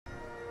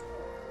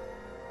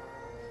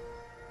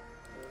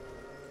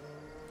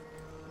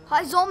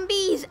Hi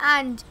zombies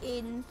and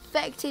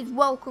infected,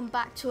 welcome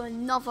back to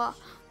another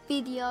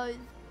video.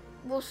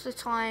 What's the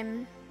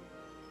time?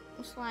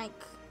 It's like,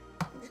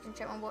 I'm just gonna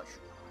check my watch.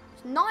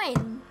 It's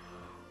 9.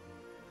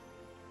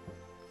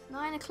 It's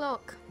 9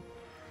 o'clock.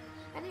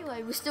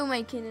 Anyway, we're still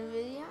making a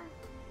video.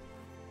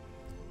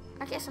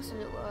 I guess that's a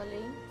little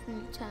early. It's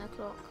nearly 10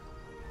 o'clock.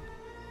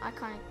 I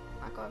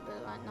got a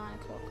bit like 9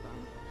 o'clock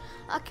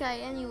though.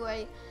 Okay,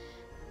 anyway,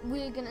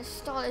 we're gonna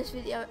start this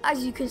video.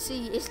 As you can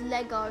see, it's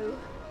Lego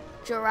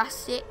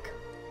Jurassic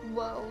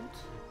World.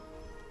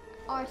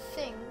 I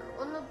think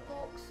on the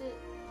box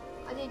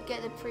I did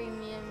get the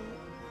premium,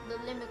 the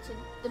limited,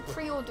 the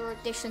pre-order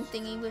edition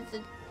thingy with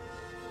the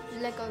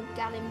Lego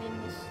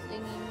Gallimimus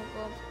thingy. Oh my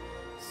god.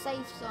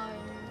 Safe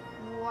zone.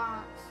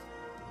 Wow.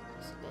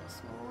 That's a bit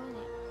small, isn't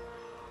it?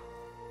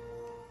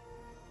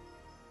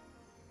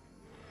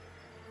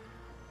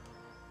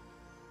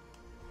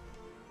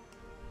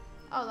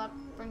 Oh, that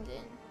brings it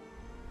in.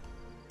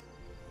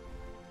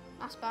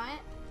 That's about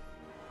it.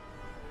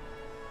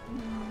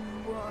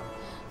 Whoa.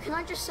 Can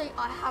I just say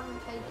I haven't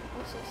played,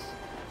 what's this?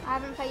 I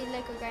haven't played a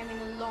Lego game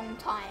in a long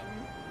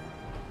time.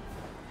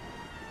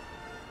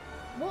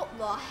 What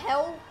the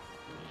hell?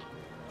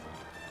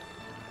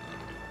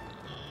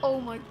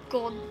 Oh my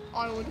god,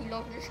 I already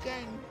love this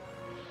game.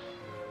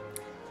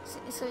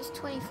 So it's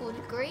 24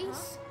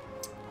 degrees.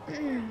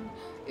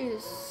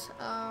 It's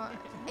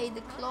 8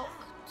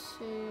 o'clock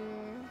to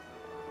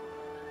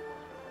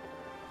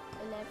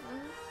 11.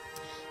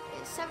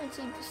 It's 17%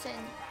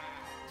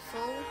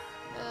 full.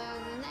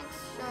 The next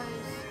show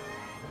is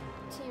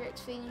T-Rex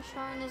being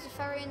shown. There's a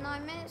ferry in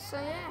 9 minutes, so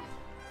yeah.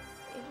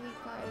 If we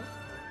go, I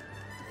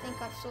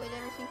think I've sorted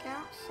everything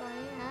out, so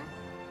yeah.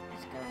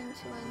 Let's go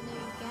into a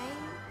new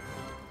game.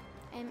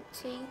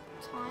 Empty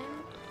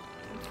time.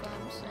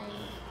 Confirm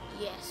save.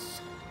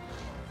 Yes.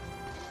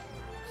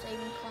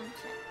 Saving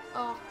content.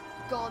 Oh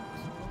god.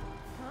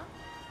 Huh?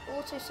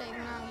 Auto save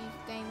now.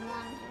 You've game 1.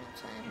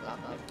 Turn blah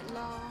blah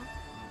blah.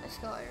 Let's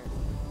go.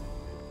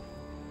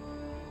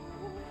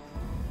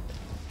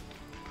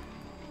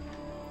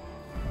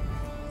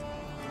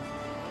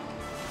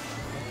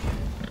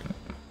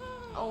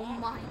 Oh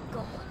my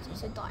god,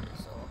 it's a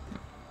dinosaur.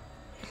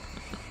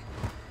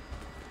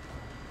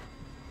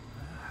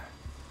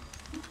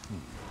 It's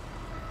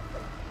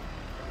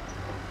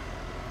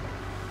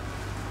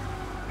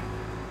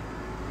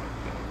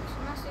a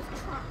massive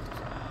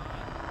tractor.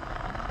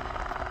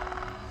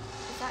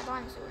 Is that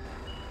dinosaur?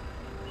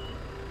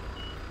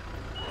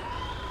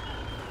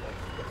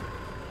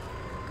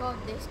 God,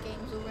 this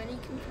game's already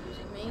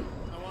confusing me.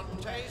 I want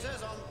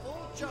tasers on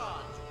full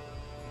charge.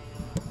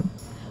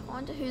 I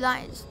wonder who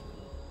that is.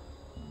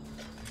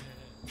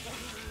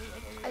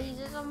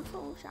 Tasers on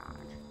full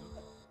charge.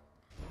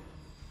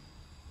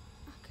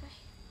 Okay.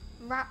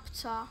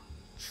 Raptor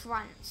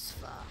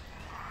transfer.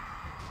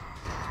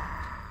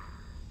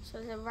 So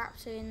there's a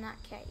raptor in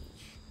that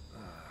cage.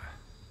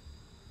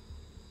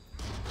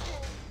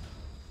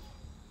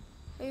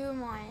 Who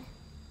am I?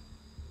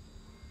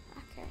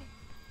 Okay.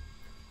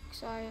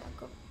 So I've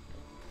got.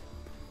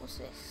 What's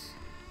this?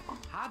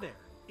 Hi there,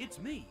 it's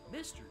me,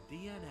 Mr.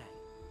 DNA,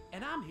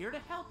 and I'm here to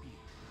help you.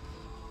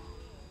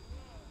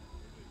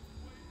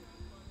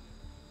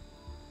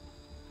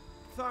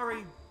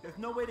 Sorry, there's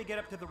no way to get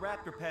up to the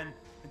raptor pen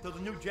until the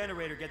new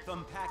generator gets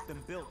unpacked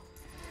and built.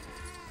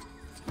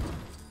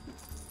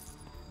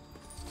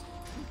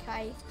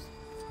 Okay.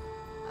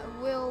 I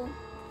will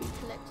be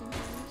collecting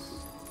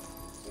things.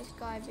 This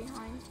guy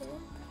behind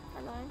here.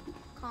 Hello.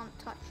 Can't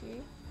touch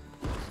you.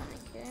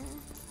 Something here.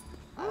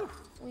 How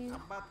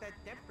about that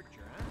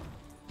temperature, huh?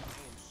 I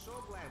am so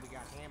glad we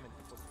got Hammond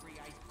to put 3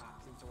 ice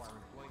pops into our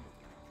employment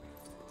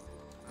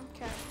contract.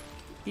 Okay.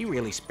 He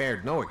really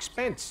spared no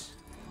expense.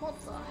 What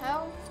the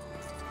hell?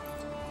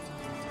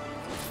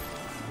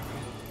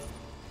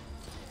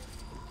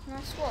 Can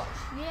I swatch?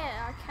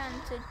 Yeah, I can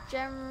to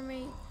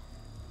Jeremy.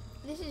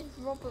 This is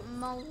Robert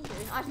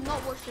Muldoon. I've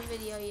not watched the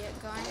video yet,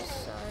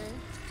 guys, so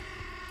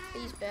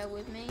please bear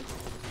with me.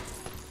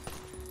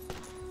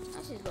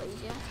 This is a lot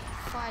easier.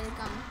 Fire the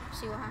gun,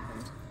 see what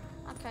happens.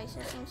 Okay, so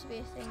there seems to be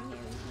a thing here we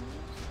can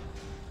use.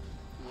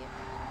 Yep.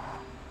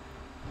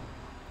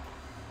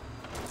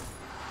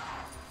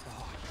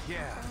 Oh,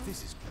 yeah,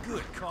 this is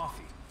good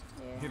coffee.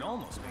 Yeah. It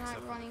almost makes Like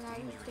up running for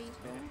over danger.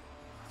 people.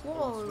 Whoa,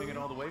 Whoa, swing it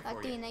all the way that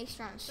for you. DNA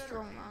strand's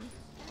strong, man.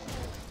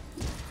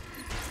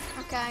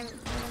 Okay, I'm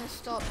gonna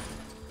stop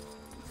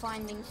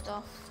finding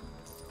stuff.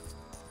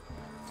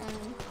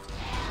 And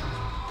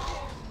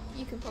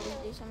you can probably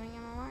do something,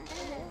 am I right?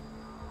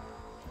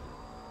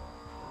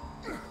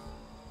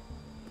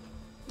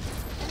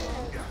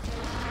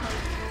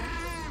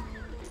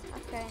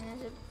 Okay,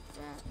 and there's a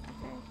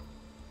okay.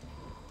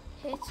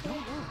 Hit it.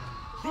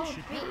 Hold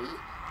B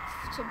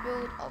to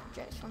build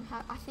objects from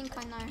how. I think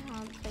I know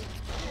how to play.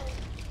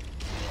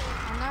 I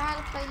know how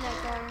to play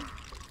Lego.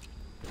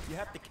 You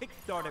have to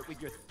kickstart it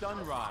with your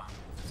stun rod.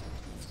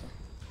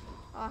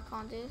 Oh, I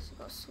can't do this. I've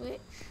got to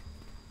switch.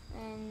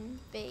 And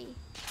B.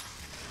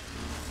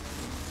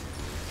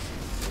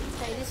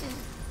 Okay, this is,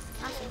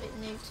 that's a bit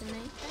new to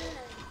me.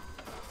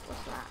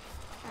 What's that?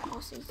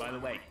 What's these? By the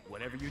way,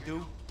 whatever you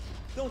do,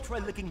 don't try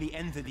licking the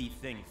ends of these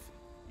things.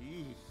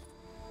 Eesh.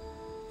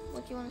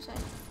 What do you want to say?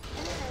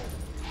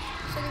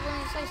 So you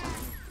want to say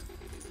something?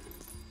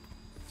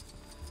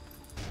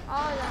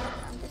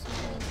 Oh, I'm just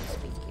going to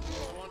speak it.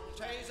 I want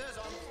tasers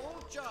on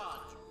full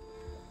charge.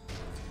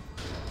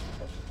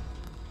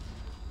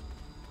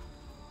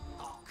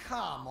 Oh,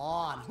 come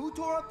on. Who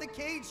tore up the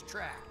cage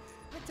track?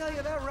 I tell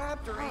you, that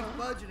raptor ain't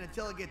budging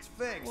until it gets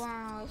fixed.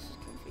 Wow, this is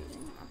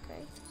confusing.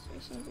 Okay, so we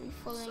seem to be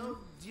following. So,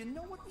 do you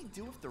know what we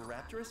do if the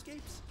raptor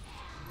escapes?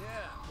 Yeah,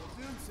 well,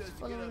 Dune says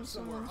to get up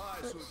somewhere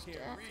high so it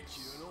can't reach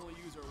you and only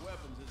use our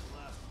weapons as a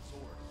last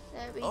resort.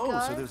 There we Oh, go.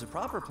 so there's a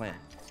proper plan.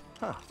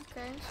 Huh.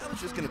 Okay, so I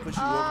was just gonna push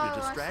oh, you over to I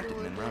distract see it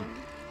and then what run. we're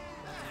doing.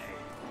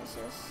 There's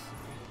just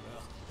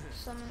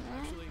something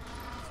there. Actually,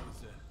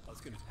 I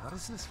was gonna. How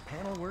does this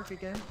panel work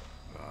again?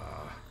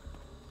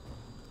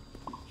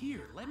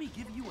 Here, let me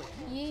give you a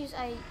hint. Use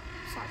a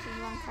such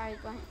as one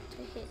carried by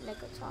to hit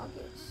Lego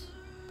targets.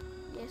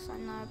 Yes, I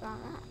know about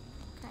that.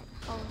 Okay,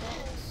 hold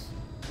X.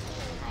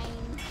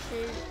 Aim,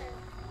 shoot.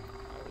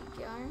 There we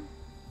go.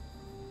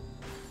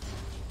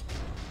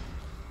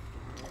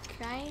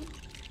 Okay.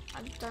 I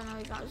don't know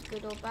if that was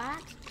good or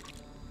bad.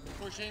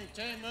 Pushing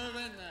to move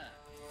in there.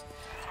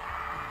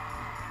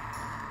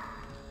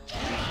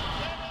 Step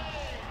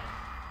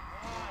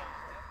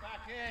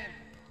back in.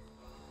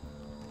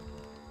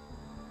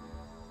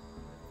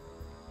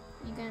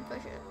 You gonna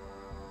push it?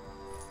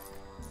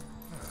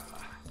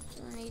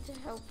 Do I need to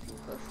help you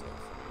push it?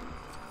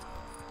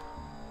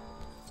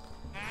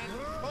 And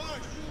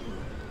push.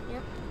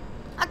 Yep.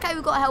 Okay,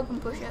 we've got to help him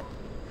push it.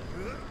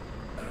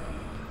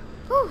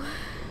 Whew.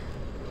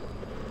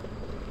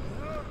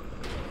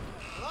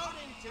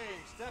 Loading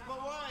team, step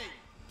away.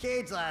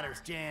 Cage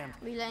ladder's jammed.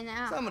 Relaying it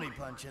out. Somebody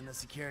punch in the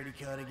security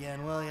code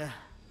again, will ya?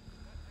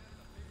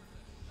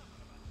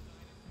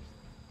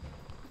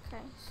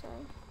 Okay, so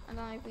I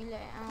don't know if we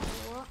let it out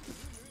or what.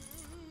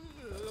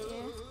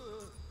 Yeah.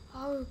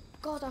 Oh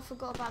god, I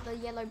forgot about the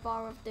yellow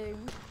bar of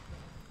doom.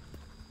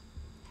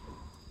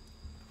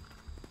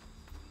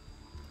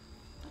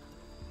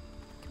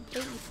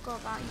 Completely forgot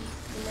about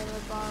the yellow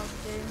bar of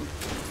doom.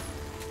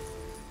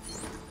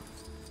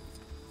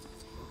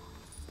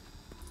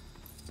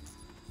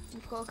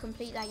 You've got to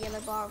complete that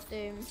yellow bar of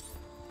doom.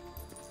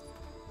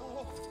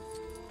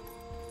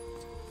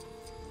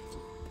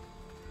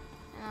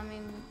 And I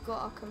mean, we've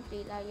got to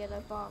complete that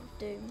yellow bar of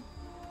doom.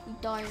 We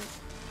don't.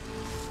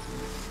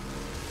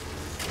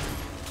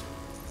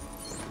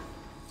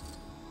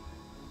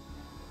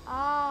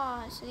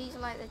 Ah, so these are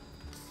like the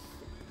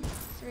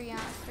 3 out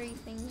of 3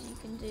 things you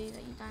can do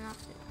that you don't have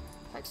to.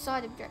 Like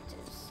side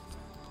objectives.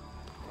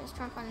 Let's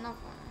try and find another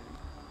one.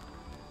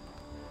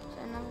 Is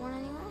there another one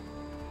anywhere?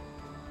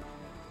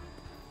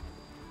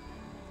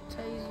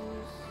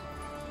 Tasers.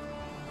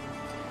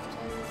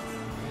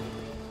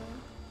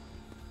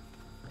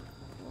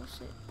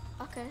 What's it?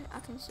 Okay, I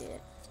can see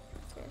it.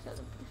 Okay, so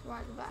it's right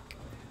at the back.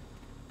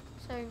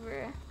 It's over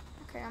here.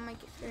 Okay, I'll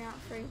make it 3 out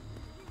of 3.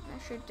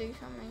 That should do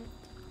something.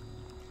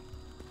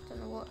 Don't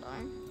know what though.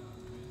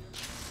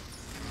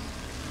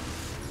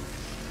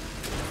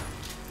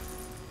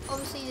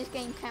 Obviously this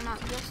game came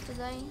out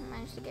yesterday. I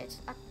managed to get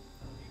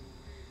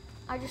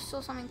I just saw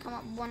something come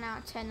up 1 out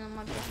of 10 on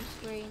my bottom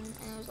screen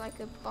and it was like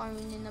a bone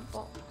in a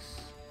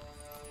box.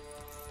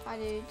 Hi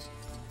dude.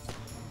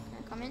 Can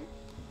I come in?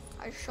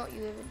 I shot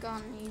you with a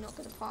gun and you're not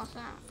gonna pass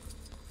out.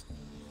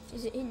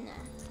 Is it in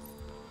there?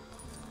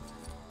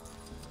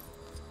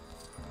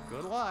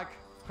 Good luck.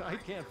 I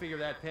can't figure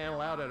that panel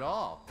out at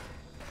all.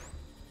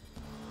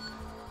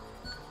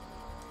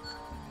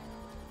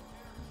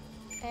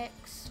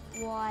 X,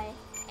 Y,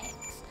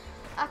 X.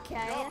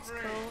 Okay, that's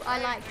cool. I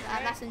like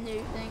that. That's a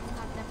new thing.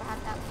 I've never had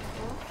that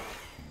before.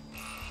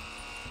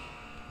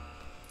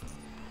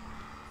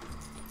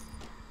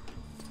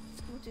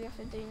 What do we have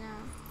to do now?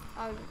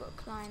 Oh, we've got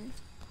to climb.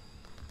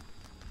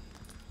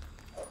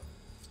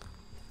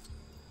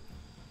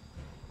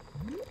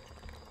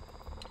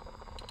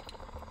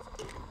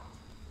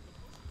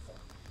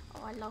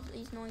 Oh, I love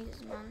these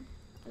noises, man.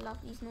 I love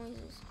these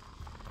noises.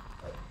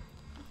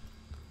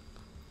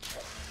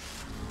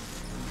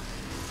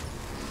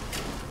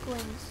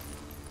 Coins.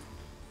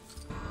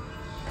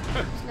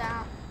 Slow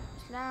out.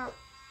 Slow out.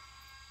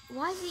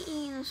 Why is he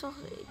eating a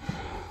sausage?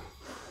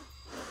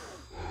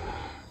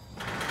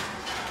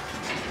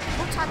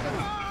 What type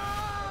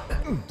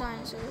of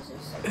dinosaur is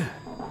this?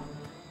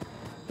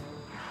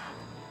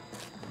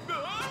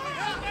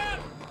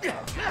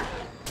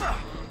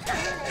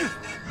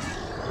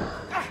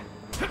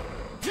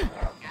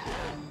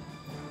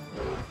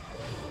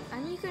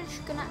 And you can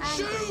just gonna add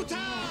Shoot her!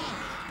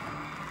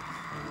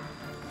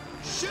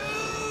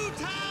 Shoot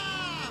her!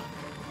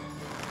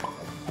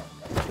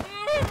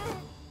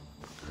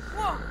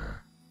 Whoa!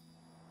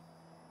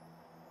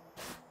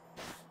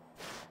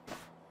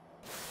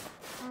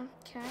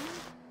 Okay.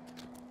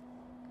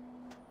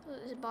 Oh,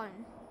 there's a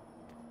bone.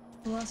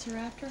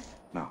 Velociraptor?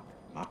 No,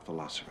 not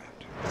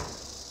Velociraptor.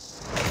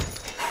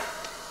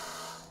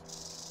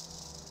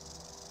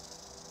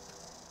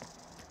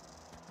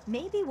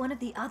 Maybe one of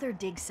the other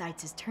dig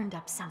sites has turned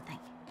up something.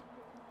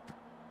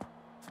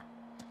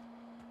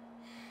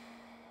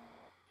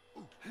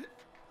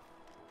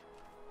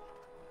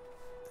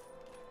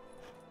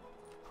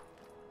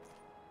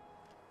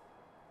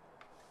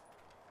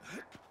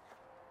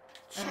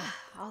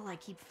 All I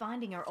keep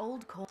finding are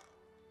old coins.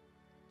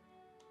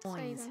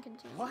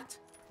 What?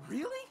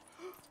 Really?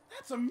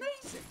 That's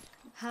amazing!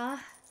 Huh?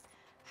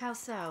 How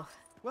so?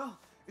 Well,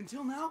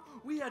 until now,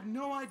 we had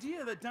no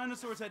idea that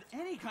dinosaurs had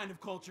any kind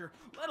of culture,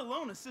 let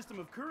alone a system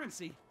of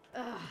currency.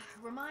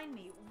 Remind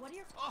me, what are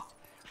your... Oh,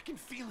 I can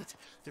feel it.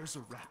 There's a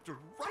raptor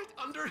right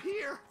under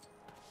here.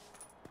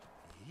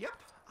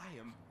 Yep, I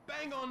am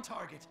bang on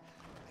target.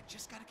 I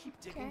just gotta keep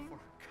digging for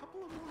a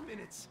couple of more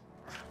minutes.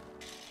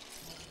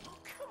 Oh,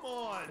 come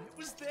on. It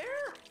was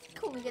there?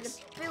 Cool, we get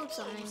to build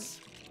something.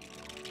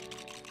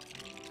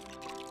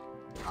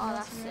 Oh,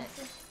 that's sick.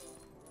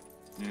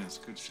 Yeah, it's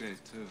good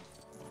shape, too.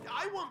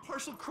 I want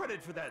partial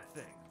credit for that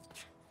thing.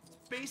 It's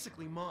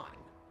basically mine.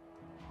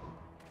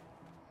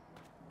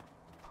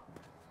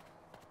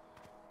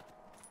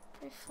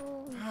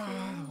 Before we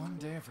One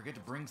day I forget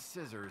to bring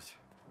scissors.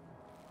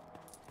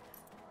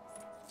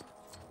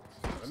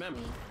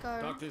 Remember,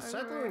 Drs.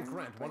 Settler over and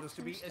Grant want us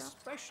to be stuff.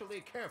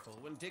 especially careful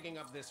when digging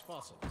up this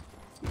fossil.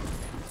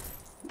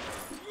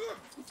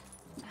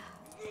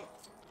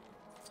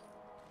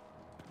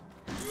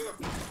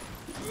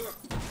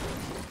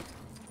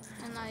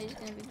 And now he's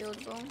going to be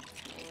buildable.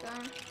 There you go.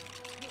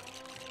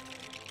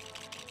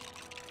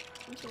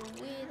 Into a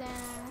weird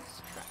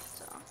ass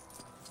tractor.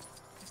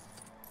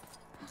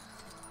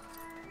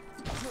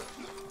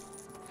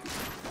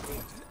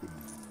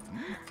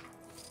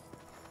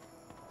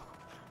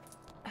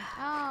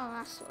 Oh,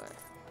 that's what.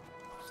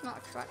 It's not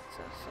a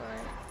tractor,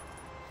 sorry.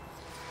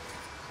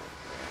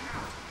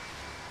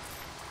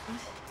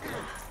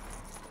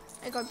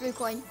 I got blue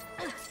coin.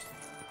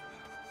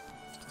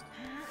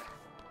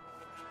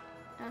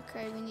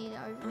 Okay, we need it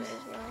over it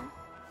as well.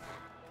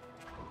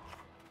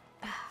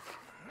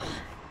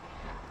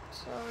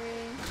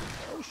 Sorry.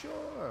 Oh,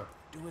 sure.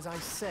 Do as I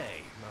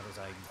say, not as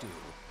I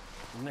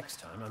do. Next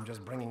time, I'm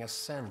just bringing a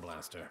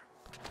sandblaster.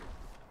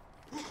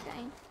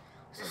 Okay.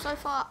 So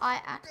far,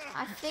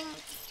 I think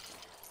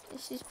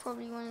this is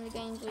probably one of the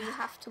games where you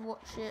have to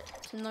watch it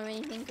to know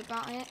anything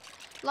about it.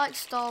 Like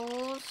Star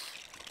Wars,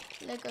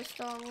 Lego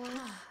Star Wars.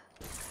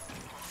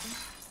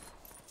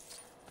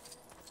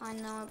 I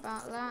know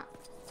about that.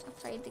 I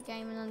played the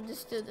game and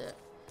understood it.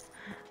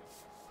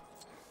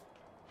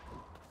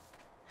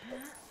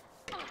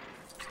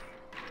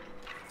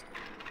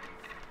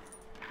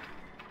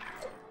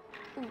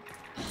 Ooh.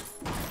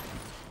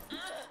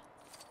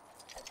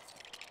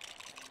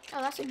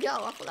 Oh, that's a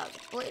girl. I thought that was a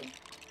boy.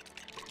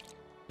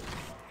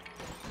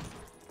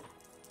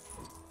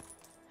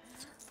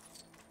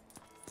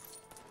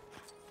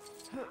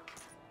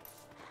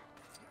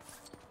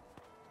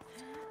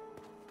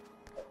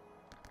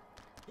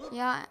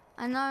 Yeah,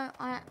 I know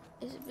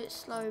it's a bit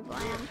slow, but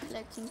I am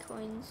collecting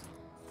coins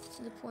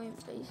to the point,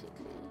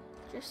 basically,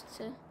 just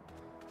to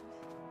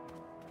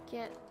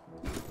get...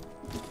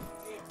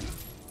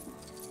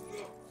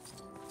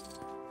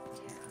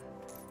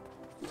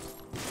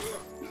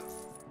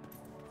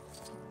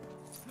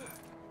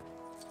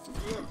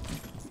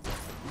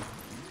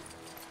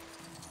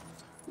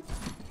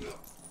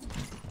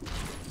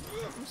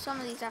 And some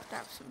of these have to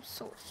have some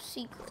sort of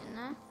secret in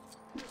there.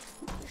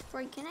 Just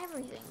breaking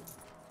everything.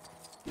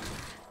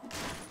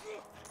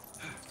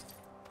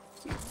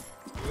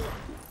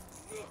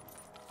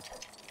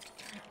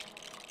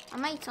 I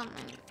made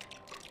something.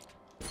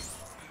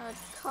 A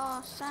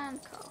sand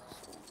castle.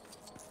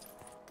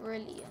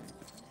 Brilliant.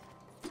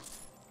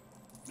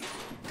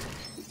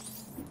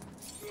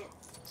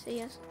 See,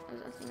 yes,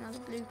 I think there's a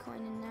blue coin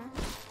in there.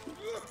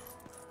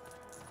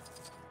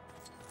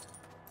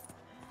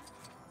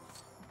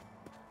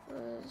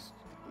 There's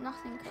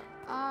nothing.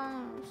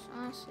 Oh,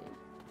 I see.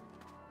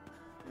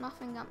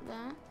 Nothing up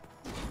there.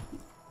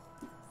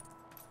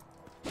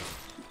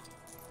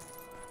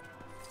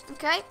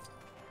 Okay.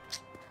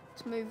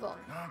 Let's move on.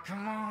 Oh,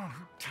 come on.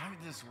 Who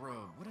tied this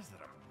rope? What is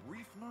that, a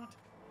reef knot?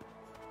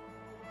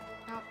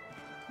 Nope.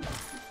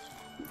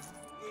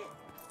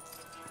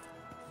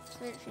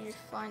 Just literally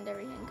just find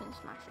everything and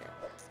smash it.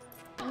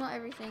 Well, not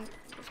everything,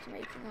 just to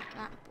make it not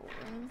that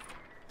boring.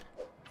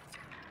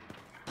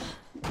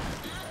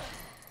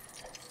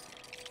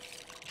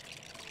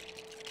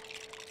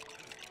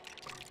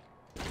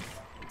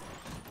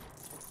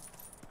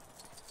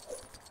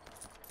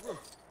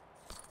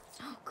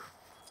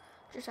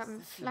 Just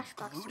having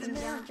flashbacks to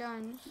Indiana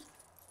Jones.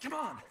 Come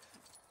on,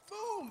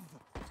 move!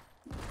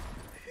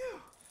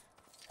 Phew.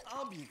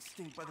 I'll be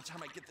extinct by the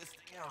time I get this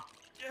thing out.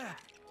 Yeah.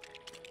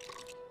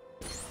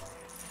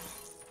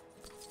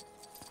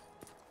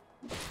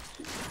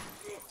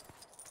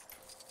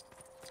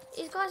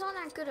 These guys aren't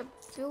that good at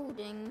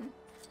building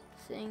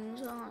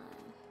things, are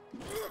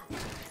they?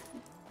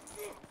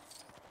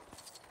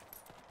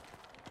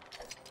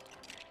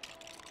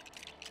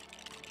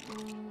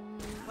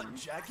 A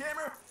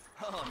jackhammer?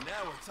 Oh,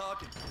 now we're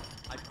talking.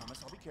 I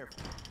promise I'll be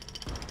careful.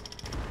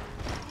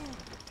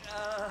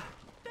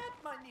 That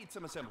might need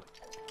some assembly.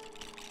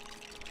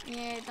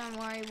 Yeah, don't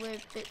worry, we're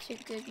a bit too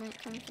good when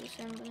it comes to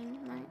assembling,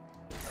 mate.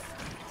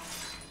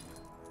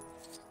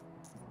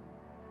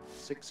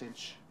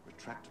 6-inch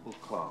retractable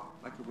claw,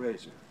 like a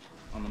razor,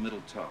 on the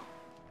middle toe.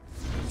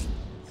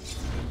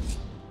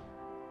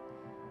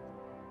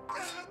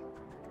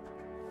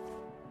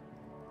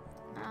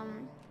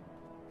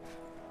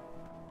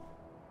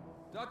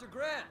 Dr.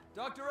 Grant,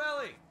 Dr.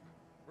 Ellie,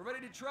 we're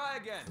ready to try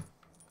again.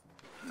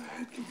 I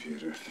hate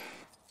computers.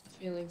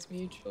 Feelings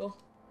mutual.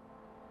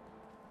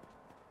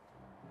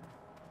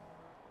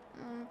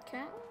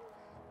 Okay.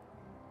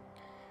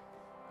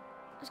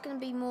 There's going to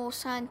be more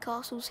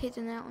sandcastles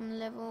hidden out on the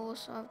level,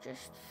 so I've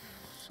just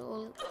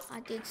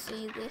I did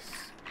see this.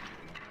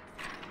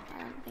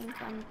 I don't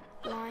think I'm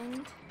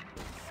blind.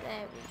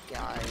 There we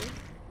go.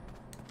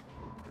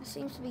 There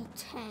seems to be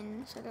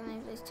 10, so I don't know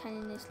if there's 10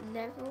 in this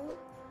level.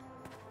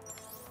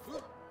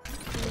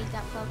 Need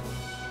that purple.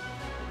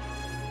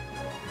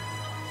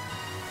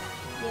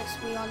 Yes,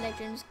 we are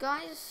legends,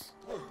 guys.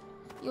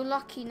 You're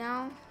lucky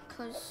now,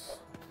 because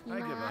you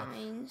know what that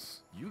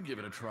means. You give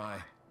it a try.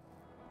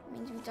 It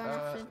means we don't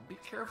have to be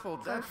careful.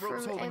 go That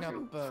rope's through holding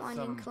every up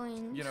finding some,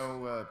 coins. you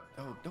know,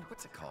 oh, no,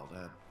 what's it called?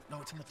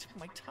 No, it's on the tip of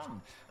my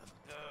tongue.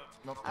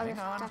 No, I hang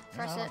on. have to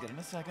press I'll it. get it in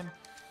a second.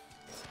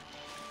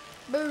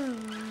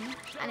 Boom!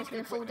 And it's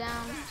gonna fall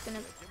down. It's gonna.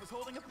 It was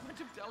holding up a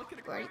bunch of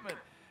delicate break. equipment.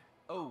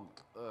 Oh,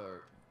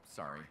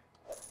 sorry.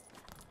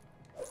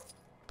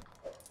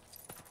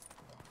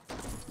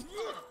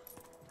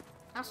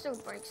 I'll still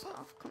break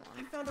stuff. Come I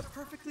on. found a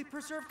perfectly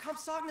preserved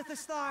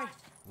Compsognathus thigh.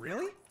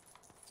 Really?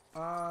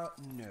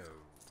 No.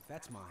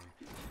 That's mine.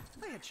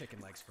 I had chicken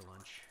legs for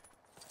lunch.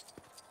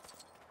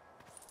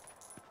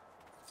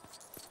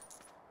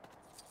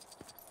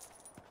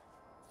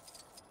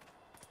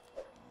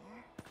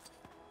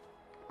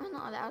 I'm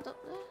not allowed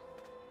up there.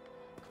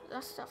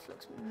 That stuff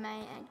looks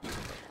mad. Oh,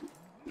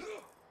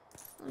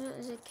 look,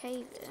 there's a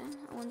cave here.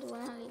 I wonder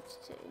where that leads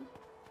to.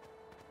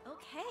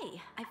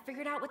 Okay, I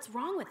figured out what's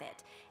wrong with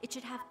it. It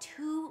should have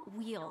 2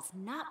 wheels,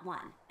 not 1,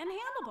 and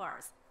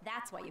handlebars.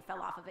 That's why you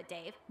fell off of it,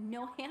 Dave.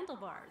 No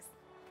handlebars.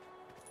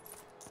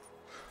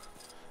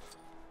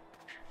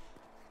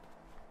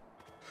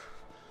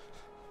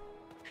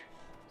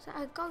 Is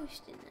that a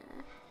ghost in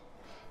there?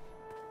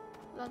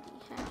 Bloody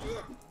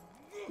hell.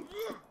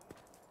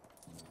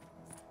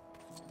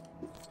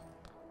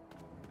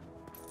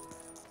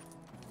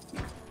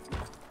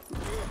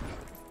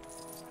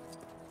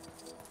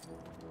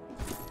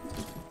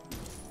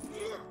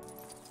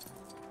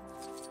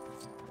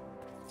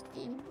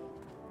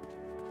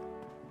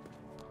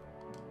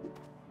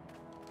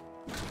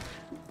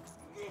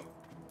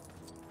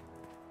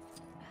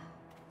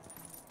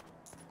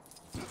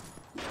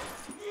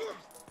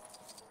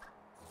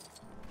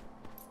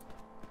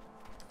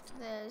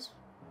 There's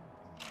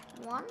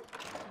 1.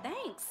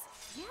 Thanks.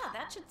 Yeah,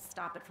 that should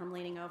stop it from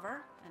leaning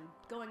over and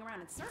going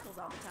around in circles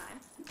all the time.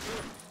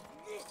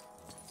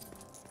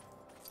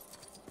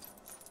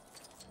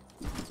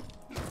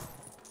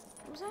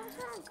 Was that a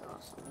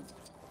sandcastle?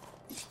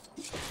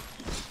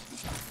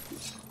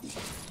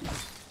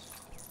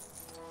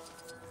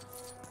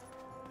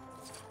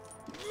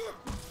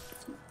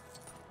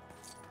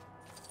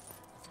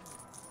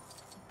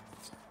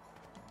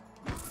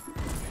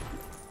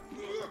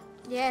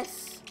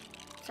 Yes,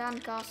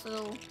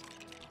 sandcastle.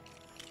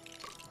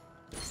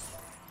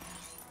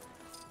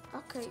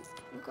 Okay,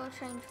 we've got to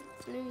change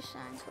blue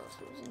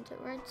sandcastles into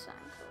red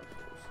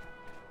sandcastles.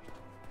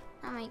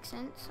 That makes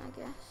sense, I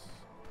guess.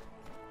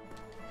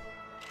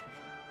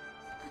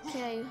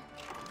 Okay.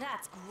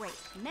 That's great.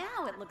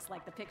 Now it looks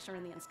like the picture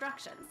in the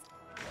instructions.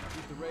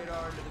 Keep the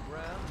radar into the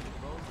ground,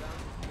 roll down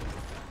to the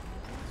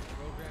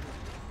program.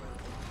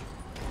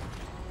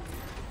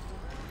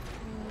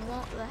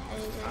 What the hell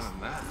is this? Ah,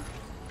 man.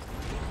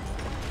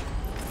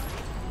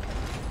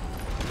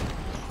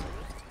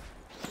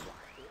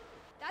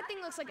 That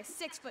thing looks like a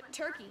 6-foot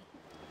turkey.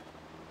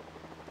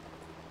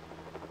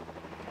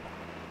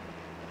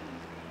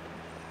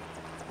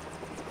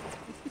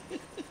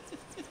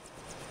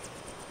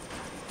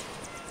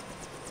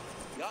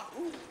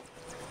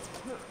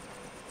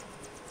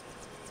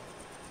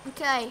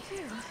 Okay,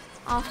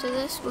 after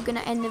this we're gonna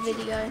end the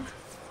video.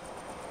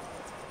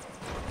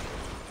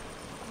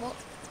 What?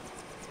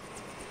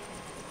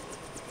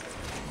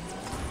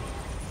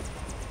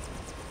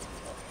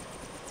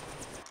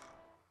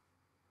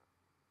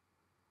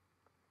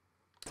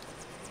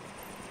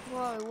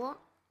 Whoa, what?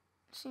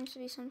 Seems to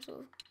be some sort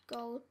of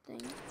gold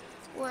thing.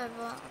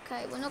 Whatever.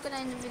 Okay, we're not gonna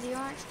end the video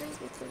actually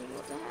because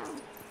what the hell?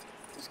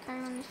 Let's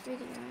carry on this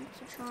video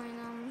to try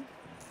and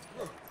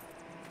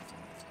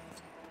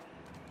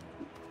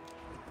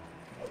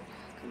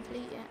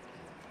complete it.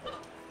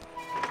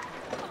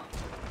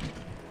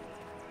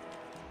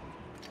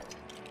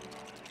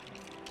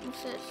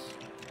 What's this?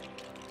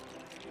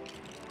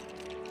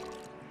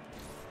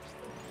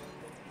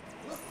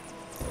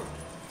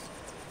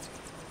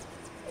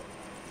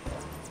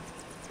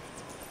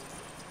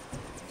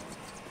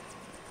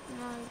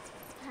 No,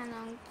 hang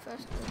on,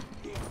 first.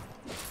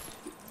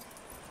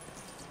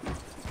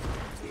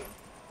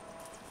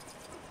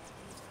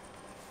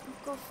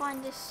 gotta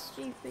find this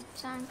stupid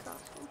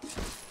sandcastle.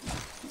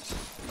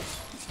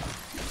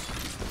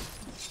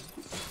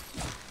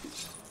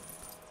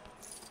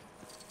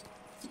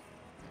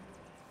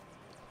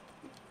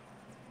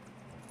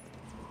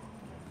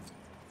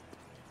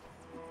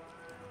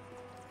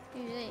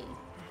 Who's he?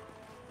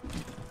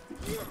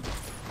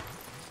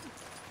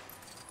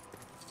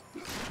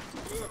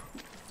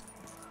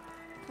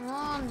 Come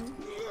on.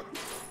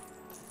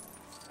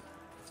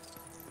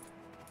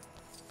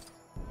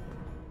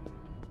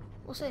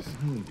 What's this?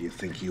 Who do you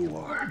think you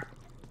are?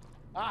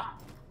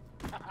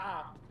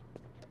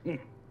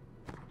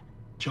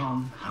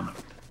 John Hammond.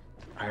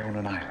 I own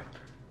an island.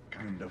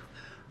 Kind of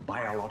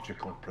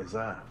biological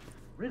preserve.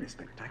 Really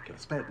spectacular.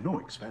 Spared no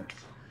expense.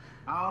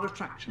 Our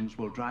attractions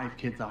will drive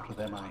kids out of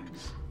their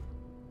minds.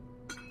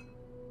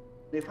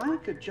 If I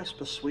could just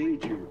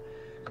persuade you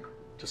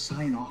to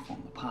sign off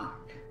on the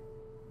park,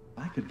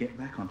 I could get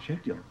back on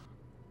schedule.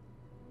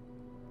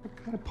 What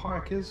kind of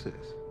park is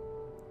this?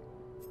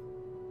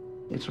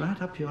 It's right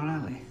up your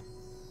alley.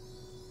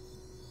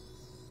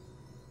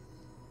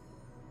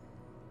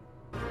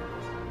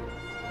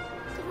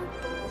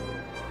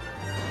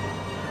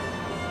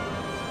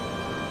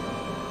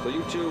 So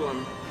you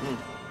two,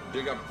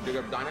 dig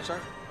up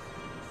dinosaurs?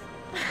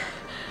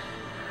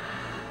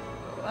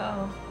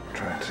 Wow.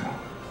 Try to.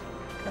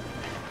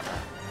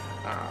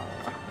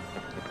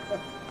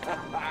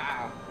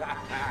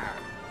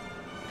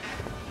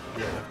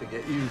 You'll have to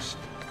get used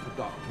to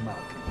Dr.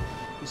 Malcolm.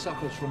 He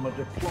suffers from a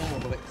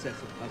deplorable excess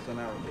of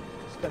personality,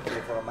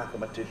 especially for a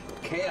mathematician.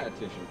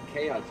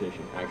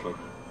 Chaotician, actually.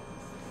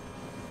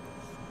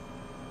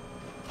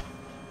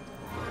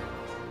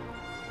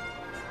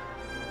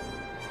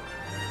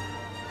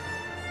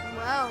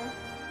 Well,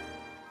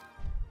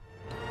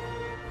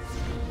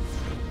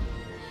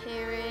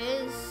 here it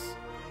is.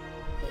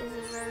 Here's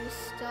the very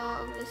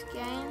start of this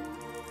game.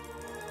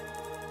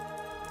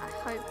 I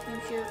hope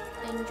you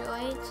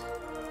enjoyed.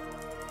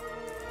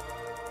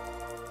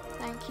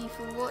 Thank you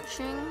for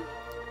watching,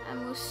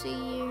 and we'll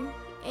see you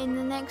in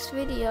the next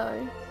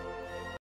video.